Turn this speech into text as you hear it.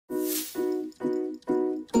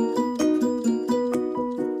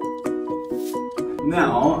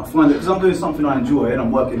now I find that because I'm doing something I enjoy and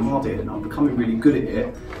I'm working hard at it and I'm becoming really good at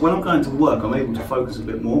it, when I'm going to work I'm able to focus a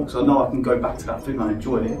bit more because I know I can go back to that thing I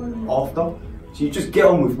enjoy after. So you just get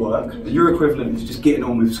on with work, your equivalent is just getting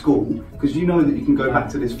on with school because you know that you can go back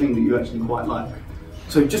to this thing that you actually quite like.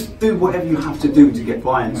 So just do whatever you have to do to get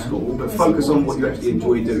by in school, but focus on what you actually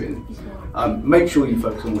enjoy doing. Make sure you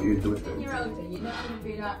focus on what you enjoy doing. You're older, you're not going to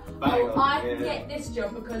be like, oh, I can get this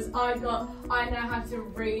job because I know how to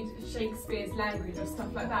read Shakespeare's language or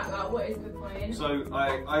stuff like that. Like, what is the point? So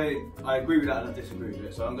I agree with that and I disagree with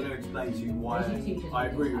it. So I'm going to explain to you why I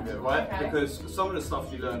agree with it, right? Okay. Because some of the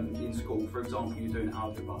stuff you learn in school, for example, you're doing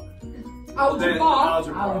algebra.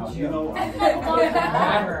 Algebra. You know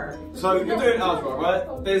algebra. So you're doing algebra,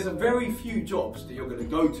 right? There's a very few jobs that you're going to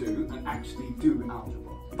go to and actually do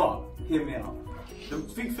algebra. But hear me out.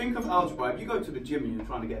 Think of algebra. If you go to the gym and you're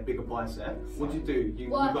trying to get a bigger bicep, what do? You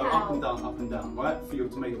go up and down, right? For you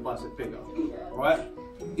to make your bicep bigger, right?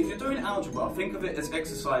 If you're doing algebra, think of it as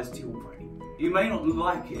exercise to your brain. You may not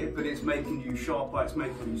like it, but it's making you sharper, it's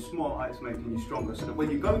making you smarter, it's making you stronger, so that when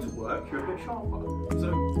you go to work, you're a bit sharper.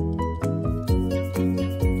 So